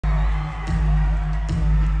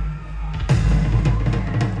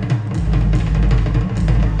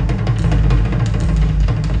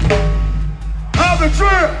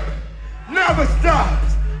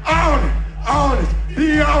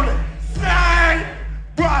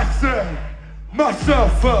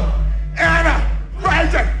myself up, and I'm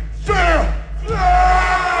rising still.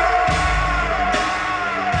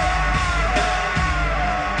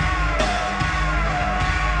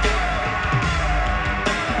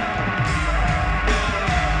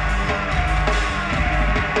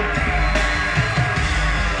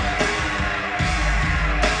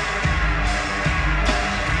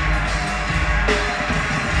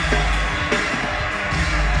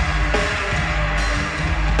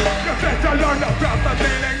 I learned about the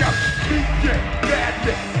meaning of speaking,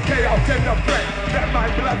 madness, chaos in the brain. Let my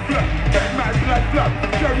blood flow, let my blood flow.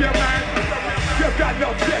 Show you, man, you got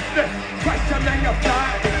no business questioning of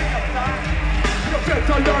time. You get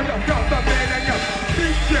to learn about the meaning of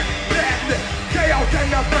speaking, madness, chaos in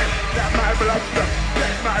the brain. Let my blood flow,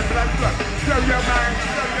 let my blood flow. Show you, man,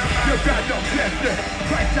 you got no business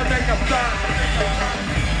questioning of time.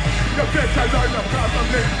 You get to learn about the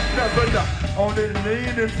meaning, never know. Only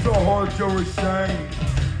leaning so hard you're ashamed.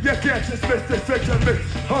 You can't just miss this and mix.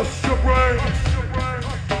 Hush your brain.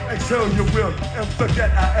 Exhale your will and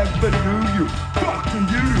forget I ever knew you. Fucking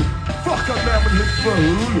you. Fuck a man with his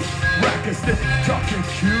food. Racket stick, talking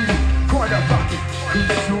cute. Corner pocket,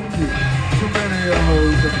 consume you. Too many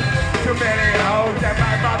hoes. Too many hoes that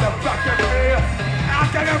my motherfucking feel. I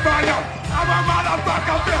can never know. I'm a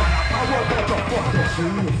motherfucker feel. I want motherfucker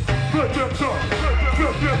feel. Flip them up.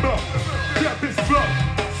 Flip them up. Step is flow,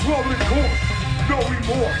 slowly course, no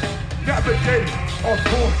remorse, navigating, of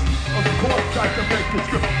course I can make the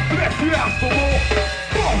script, but if you ask for more,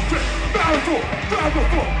 bullshit, battle,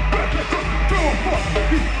 travel, replicate, do a fuck,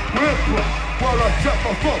 be with while I check my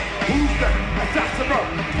phone, who's that, assassin up,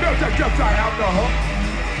 music just I have the hook,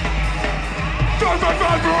 don't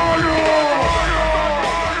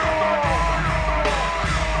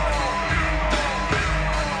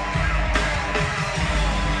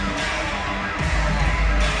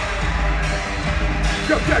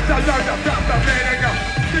You get to learn about the meaning of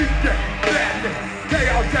speaking, madness,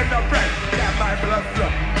 chaos in the brain. Let my blood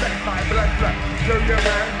flow, let my blood flow. Do you,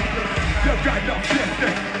 man? You got no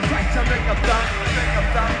business questioning of time.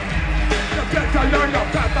 You get to learn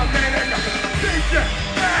about the meaning of speaking,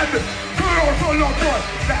 madness, chaos in the brain.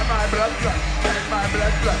 Let my blood flow, let my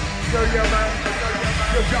blood flow. Do you, man?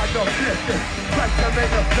 You got no business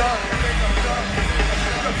questioning of time.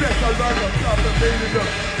 You get to learn about the meaning of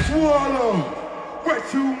swallow. Way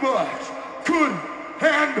too much, couldn't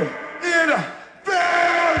handle in a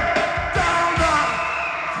van down the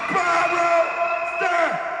spiral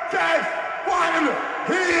staircase, wanting to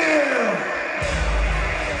heal.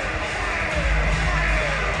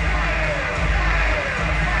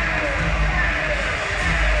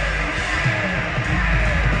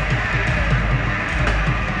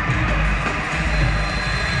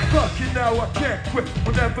 Fuck you know I can't quit,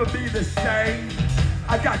 will never be the same.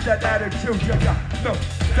 I got that attitude, you got no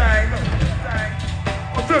thing.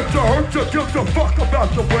 I think to hurt you, give a fuck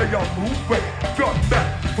about the way I move. Wait, drop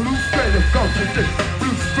back, blue straight and go to this,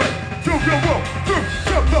 blue straight. Do your roll, do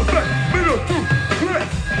the back, middle, do, split,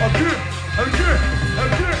 again.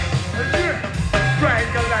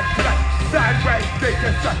 Strangle like that, sideways, take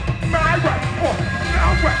a shot, my way, or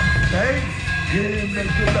my way. Hey, yeah,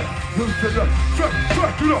 make it up, loose it up,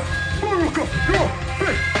 track it up, miracle, your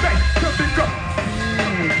big face, come and go.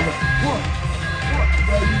 What?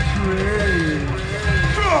 Are you great?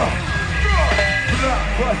 Blood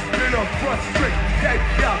bust, middle frustrate, take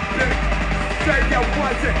your pick. Say you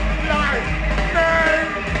wasn't lying, man.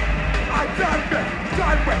 I done that,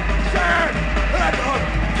 done with, sand, and a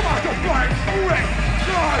butterflying swing.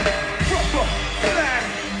 God, proper, flag,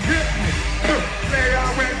 hit me. Lay I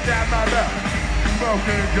went down my mouth.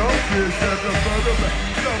 Smoking goldfish at the butterfly.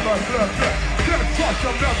 Know my blood, can't trust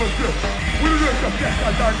I'm never good. We look at this, I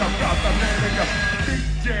learned about the meaning of deep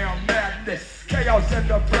down madness, chaos in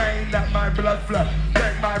the brain. Let my blood flow,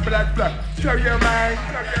 let my blood flow. Show you, man,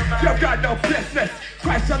 you got no business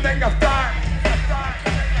questioning of time.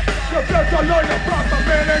 You get to learn about the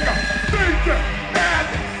meaning of thinking,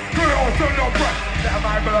 madness, chaos in the brain. Let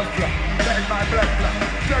my blood flow, let my blood flow.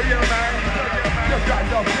 Show you, man, you got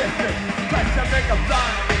no business questioning of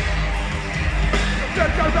time. You get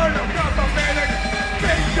to learn about the meaning of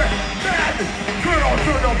thinking, madness, chaos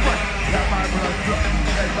in the brain. Let my blood flow,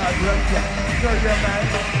 let my blood flow. Show you, man,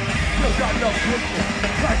 you got no business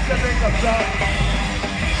questioning of time.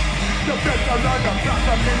 You get to learn about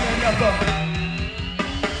the meaning of the